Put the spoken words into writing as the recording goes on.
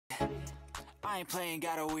I ain't playing,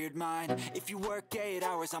 got a weird mind. If you work 8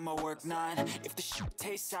 hours, I'ma work 9. If the shoot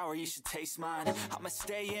tastes sour, you should taste mine. I'ma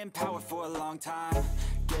stay in power for a long time.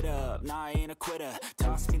 Get up, nah, I ain't a quitter.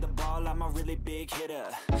 Toss me the ball, I'm a really big hitter.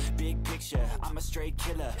 Big picture, I'm a straight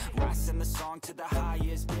killer. Rising the song to the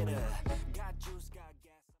highest bidder. Got juice, got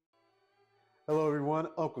gas. Hello everyone,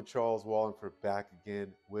 Uncle Charles Walhingford back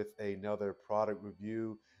again with another product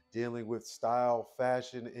review dealing with style,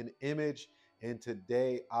 fashion, and image. And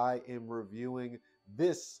today I am reviewing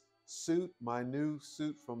this suit, my new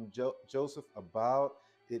suit from Joseph Abboud.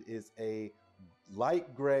 It is a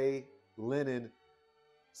light gray linen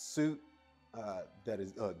suit that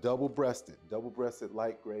is double-breasted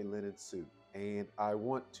light gray linen suit. And I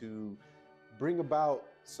want to bring about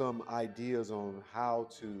some ideas on how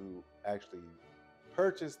to actually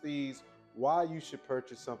purchase these, why you should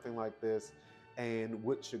purchase something like this, and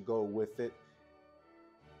what should go with it.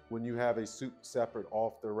 When you have a suit separate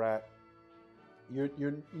off the rack,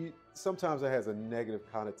 sometimes it has a negative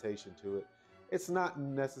connotation to it. It's not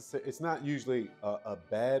necessary. It's not usually a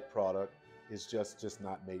bad product. It's just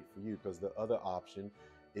not made for you, because the other option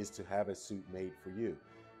is to have a suit made for you.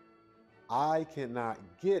 I cannot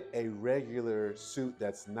get a regular suit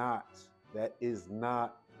that is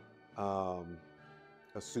not a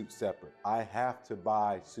suit separate. I have to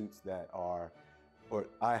buy suits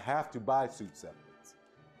I have to buy suit separates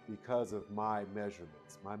because of my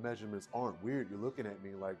measurements. My measurements aren't weird. You're looking at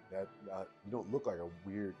me like that. You don't look like a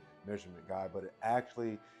weird measurement guy, but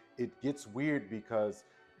it gets weird because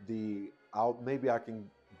maybe I can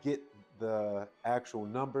get the actual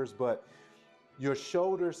numbers, but your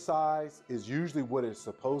shoulder size is usually what it's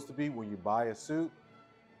supposed to be when you buy a suit.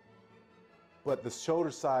 But the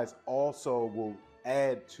shoulder size also will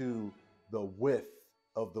add to the width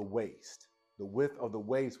of the waist. The width of the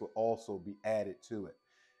waist will also be added to it.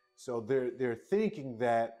 So they're thinking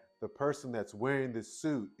that the person that's wearing this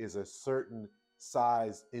suit is a certain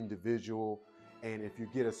size individual, and if you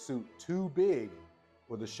get a suit too big,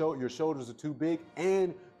 or your shoulders are too big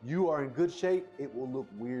and you are in good shape, it will look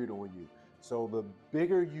weird on you. So the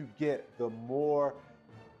bigger you get, the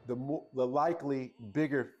likely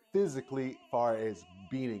bigger physically, as far as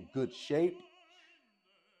being in good shape.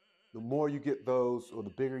 The more you get those, or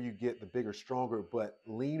the bigger you get, the bigger, stronger, but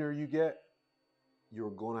leaner you get,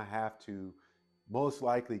 you're gonna have to most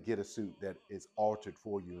likely get a suit that is altered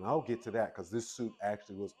for you. And I'll get to that, because this suit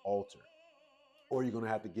actually was altered. Or you're gonna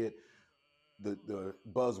have to get the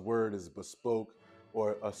buzzword is bespoke,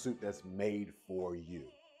 or a suit that's made for you.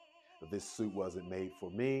 But this suit wasn't made for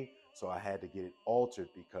me, so I had to get it altered,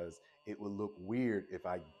 because it would look weird if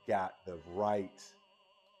I got the right,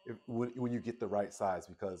 when you get the right size.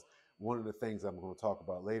 Because one of the things I'm going to talk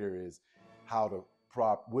about later is how to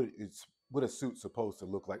what a suit's supposed to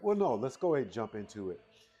look like. Well, no, let's go ahead and jump into it.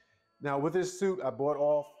 Now, with this suit, I bought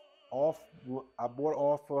off of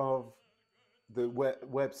the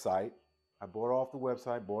website. I bought off the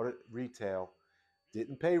website, bought it retail.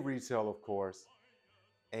 Didn't pay retail, of course.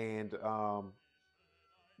 And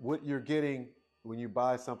what you're getting when you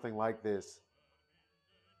buy something like this,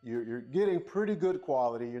 you're getting pretty good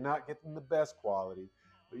quality. You're not getting the best quality,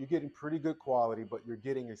 but you're getting pretty good quality, but you're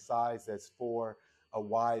getting a size that's for a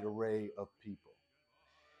wide array of people.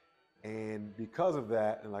 And because of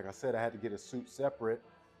that, and like I said, I had to get a suit separate.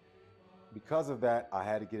 Because of that, I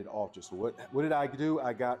had to get it altered. So what did I do?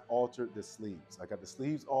 I got altered the sleeves. I got the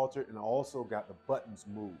sleeves altered, and I also got the buttons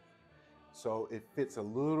moved. So it fits a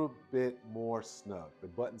little bit more snug. The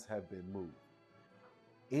buttons have been moved.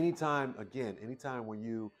 Anytime when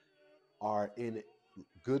you are in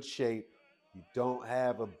good shape, you don't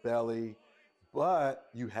have a belly, but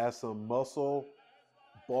you have some muscle,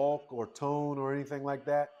 bulk, or tone, or anything like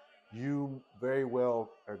that, you very well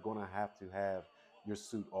are gonna have to have your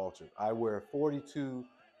suit altered. I wear a 42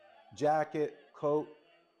 jacket, coat,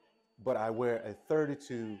 but I wear a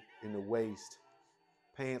 32 in the waist,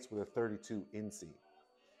 pants with a 32 inseam.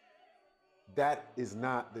 That is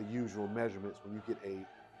not the usual measurements when you get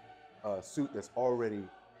a suit that's already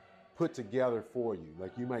put together for you.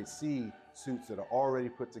 Like, you might see suits that are already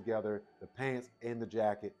put together, the pants and the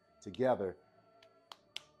jacket together.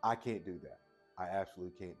 I can't do that. I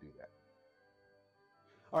absolutely can't do that.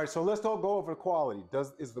 All right, so let's go over the quality.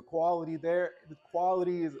 Is the quality there? The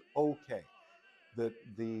quality is okay.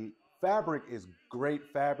 The fabric is great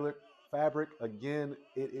fabric. Again,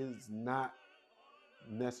 it is not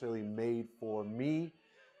necessarily made for me.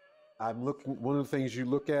 One of the things you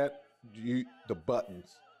look at, the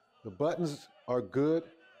buttons. The buttons are good.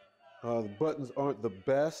 The buttons aren't the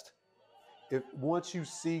best. if once you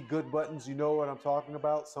see good buttons, you know what I'm talking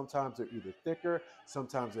about. Sometimes they're either thicker,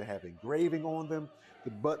 sometimes they have engraving on them.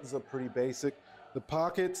 The buttons are pretty basic. The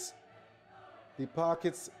pockets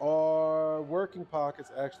are working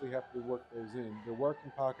pockets. I actually have to work those in. They're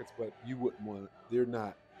working pockets, but you wouldn't want. They're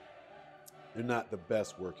not the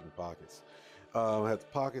best working pockets. Has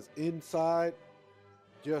pockets inside,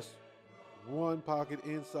 just one pocket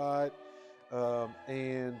inside,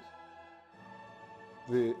 and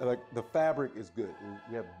the fabric is good.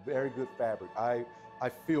 We have very good fabric. I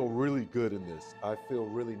feel really good in this. I feel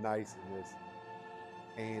really nice in this,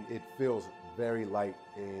 and it feels very light.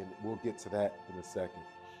 And we'll get to that in a second.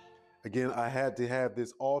 Again, I had to have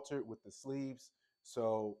this altered with the sleeves,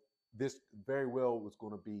 so this very well was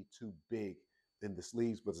going to be too big in the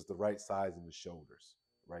sleeves, but it's the right size in the shoulders.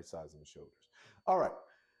 Right size in the shoulders. All right,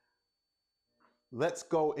 let's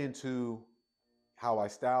go into how I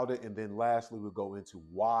styled it, and then lastly we'll go into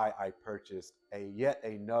why I purchased yet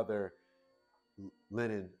another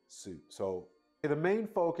linen suit. So the main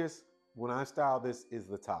focus when I style this is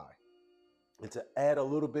the tie. And to add a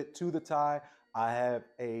little bit to the tie, I have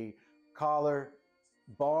a collar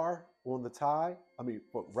bar on the tie,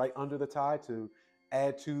 right under the tie to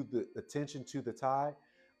add to the attention to the tie.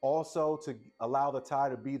 Also, to allow the tie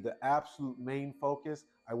to be the absolute main focus,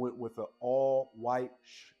 I went with an all white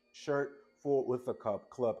shirt with a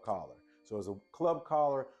club collar. So it's a club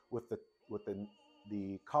collar with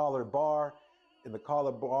the collar bar, and the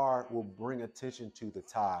collar bar will bring attention to the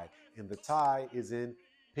tie. And the tie is in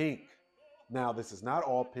pink. Now, this is not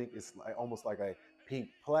all pink. It's almost like a pink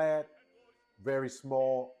plaid, very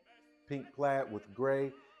small pink plaid with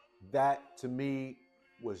gray. That, to me,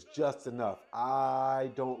 was just enough.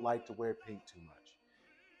 I don't like to wear pink too much.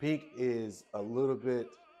 Pink is a little bit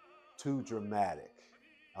too dramatic.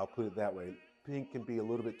 I'll put it that way. Pink can be a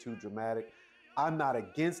little bit too dramatic. I'm not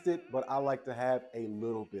against it, but I like to have a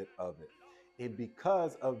little bit of it. And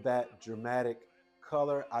because of that dramatic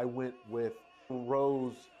color, I went with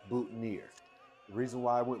rose boutonniere. The reason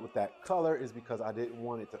why I went with that color is because I didn't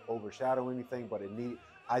want it to overshadow anything, but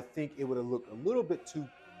I think it would have looked a little bit too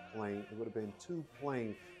plain. It would have been too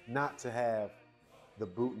plain not to have the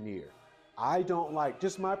boutonniere. I don't like,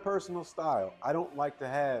 just my personal style, I don't like to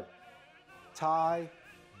have tie,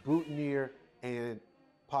 boutonniere, and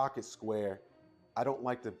pocket square. I don't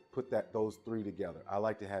like to put those three together. I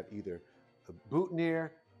like to have either a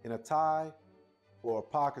boutonniere in a tie or a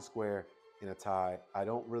pocket square in a tie. I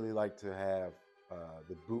don't really like to have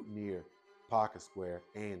the boutonniere, pocket square,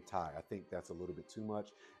 and tie. I think that's a little bit too much.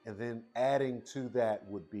 And then adding to that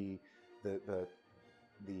would be the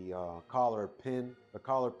collar pin. The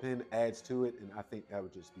collar pin adds to it, and I think that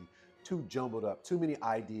would just be too jumbled up, too many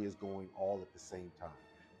ideas going all at the same time.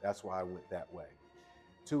 That's why I went that way.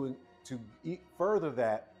 To further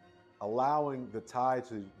that, allowing the tie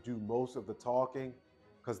to do most of the talking,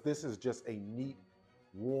 because this is just a neat,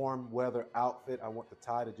 warm weather outfit. I want the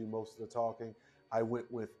tie to do most of the talking. I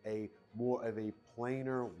went with more of a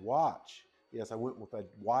plainer watch. Yes, I went with a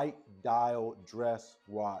white dial dress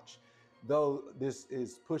watch. Though this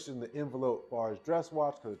is pushing the envelope as far as dress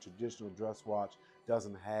watch, because a traditional dress watch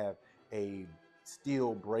doesn't have a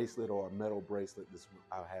steel bracelet or a metal bracelet.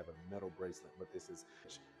 I have a metal bracelet, but this is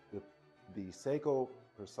the Seiko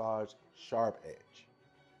Presage Sharp Edge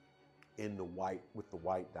in the white with the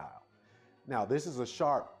white dial. Now, this is a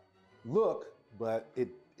sharp look, but it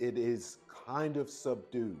is kind of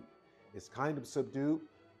subdued. It's kind of subdued.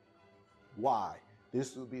 Why?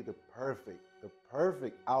 This would be the perfect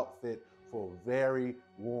outfit for very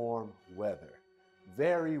warm weather.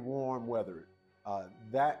 Very warm weather.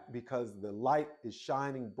 That because the light is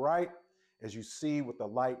shining bright. As you see with the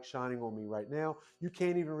light shining on me right now, you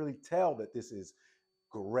can't even really tell that this is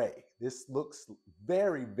gray. This looks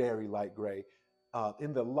very, very light gray.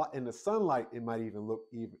 In the sunlight, it might even look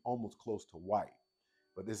almost close to white.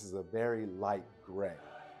 But this is a very light gray.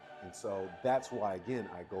 And so that's why, again,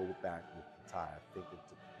 I go back with the tie. I think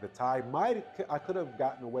the tie I could have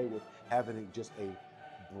gotten away with having it just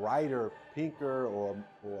a brighter pinker or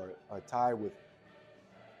a tie with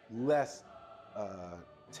less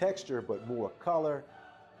texture but more color.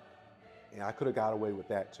 And I could have got away with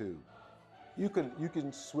that too. You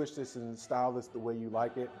can switch this and style this the way you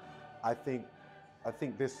like it. I think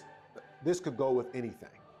this could go with anything.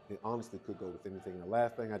 It honestly could go with anything. And the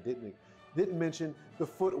last thing I didn't mention, the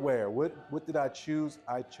footwear. What did I choose?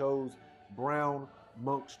 I chose brown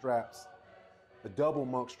monk straps, a double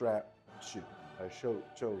monk strap shoe. I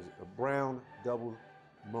chose a brown double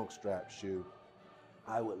monk strap shoe.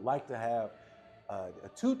 I would like to have a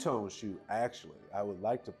two-tone shoe, actually. I would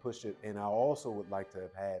like to push it, and I also would like to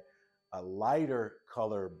have had a lighter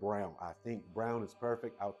color brown. I think brown is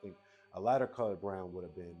perfect. I think a lighter color brown would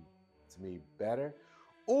have been, to me, better.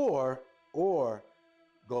 Or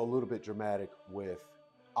go a little bit dramatic with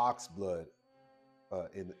ox blood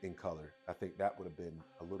in color. I think that would have been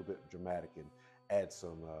a little bit dramatic and add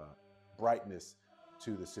some brightness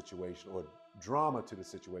to the situation or drama to the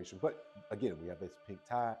situation. But again, we have this pink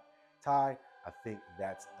tie. I think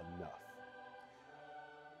that's enough.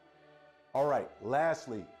 All right,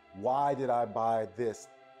 lastly, why did I buy this?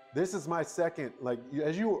 This is my second, like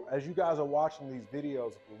as you guys are watching these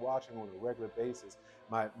videos, if you're watching on a regular basis,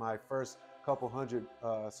 my first couple hundred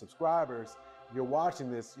subscribers, you're watching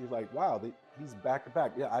this, you're like, wow, he's back to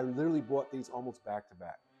back. Yeah, I literally bought these almost back to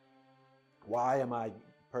back. Why am I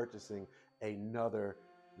purchasing another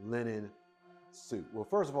linen suit? Well,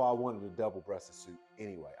 first of all, I wanted a double-breasted suit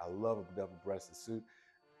anyway. I love a double-breasted suit.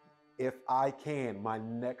 If I can, my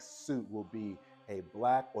next suit will be a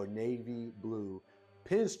black or navy blue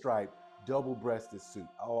pinstripe double-breasted suit.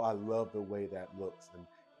 Oh, I love the way that looks. And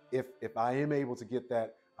if I am able to get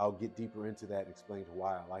that, I'll get deeper into that and explain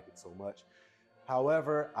why I like it so much.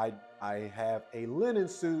 However, I have a linen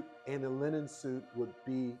suit, and a linen suit would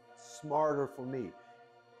be smarter for me.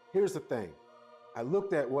 Here's the thing. I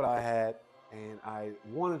looked at what I had, and I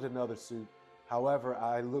wanted another suit. However,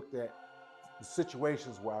 I looked at the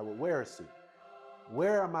situations where I would wear a suit.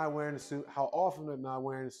 Where am I wearing a suit? How often am I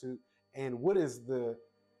wearing a suit? And what is the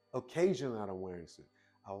occasion that I'm wearing a suit?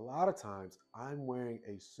 A lot of times I'm wearing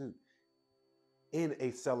a suit in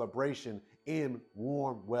a celebration in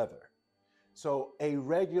warm weather. So a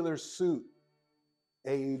regular suit,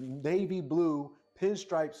 a navy blue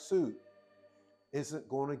pinstripe suit, isn't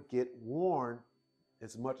going to get worn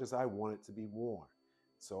as much as I want it to be worn.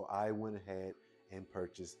 So I went ahead and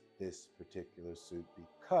purchased this particular suit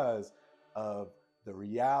because of the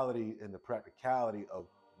reality and the practicality of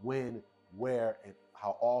when, where, and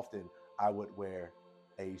how often I would wear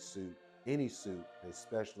a suit, any suit,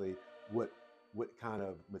 especially what kind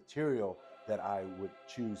of material that I would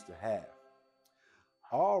choose to have.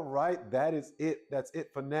 All right, that is it. That's it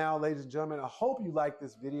for now, ladies and gentlemen. I hope you liked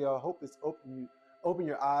this video. I hope this opened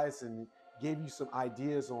your eyes and gave you some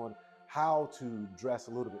ideas on how to dress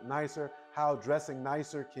a little bit nicer, how dressing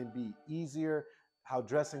nicer can be easier, how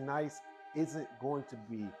dressing nice isn't going to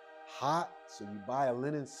be hot, so you buy a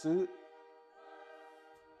linen suit.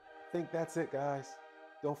 I think that's it, guys.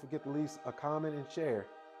 Don't forget to leave a comment and share.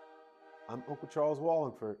 I'm Uncle Charles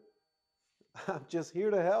Walhingford. I'm just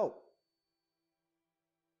here to help.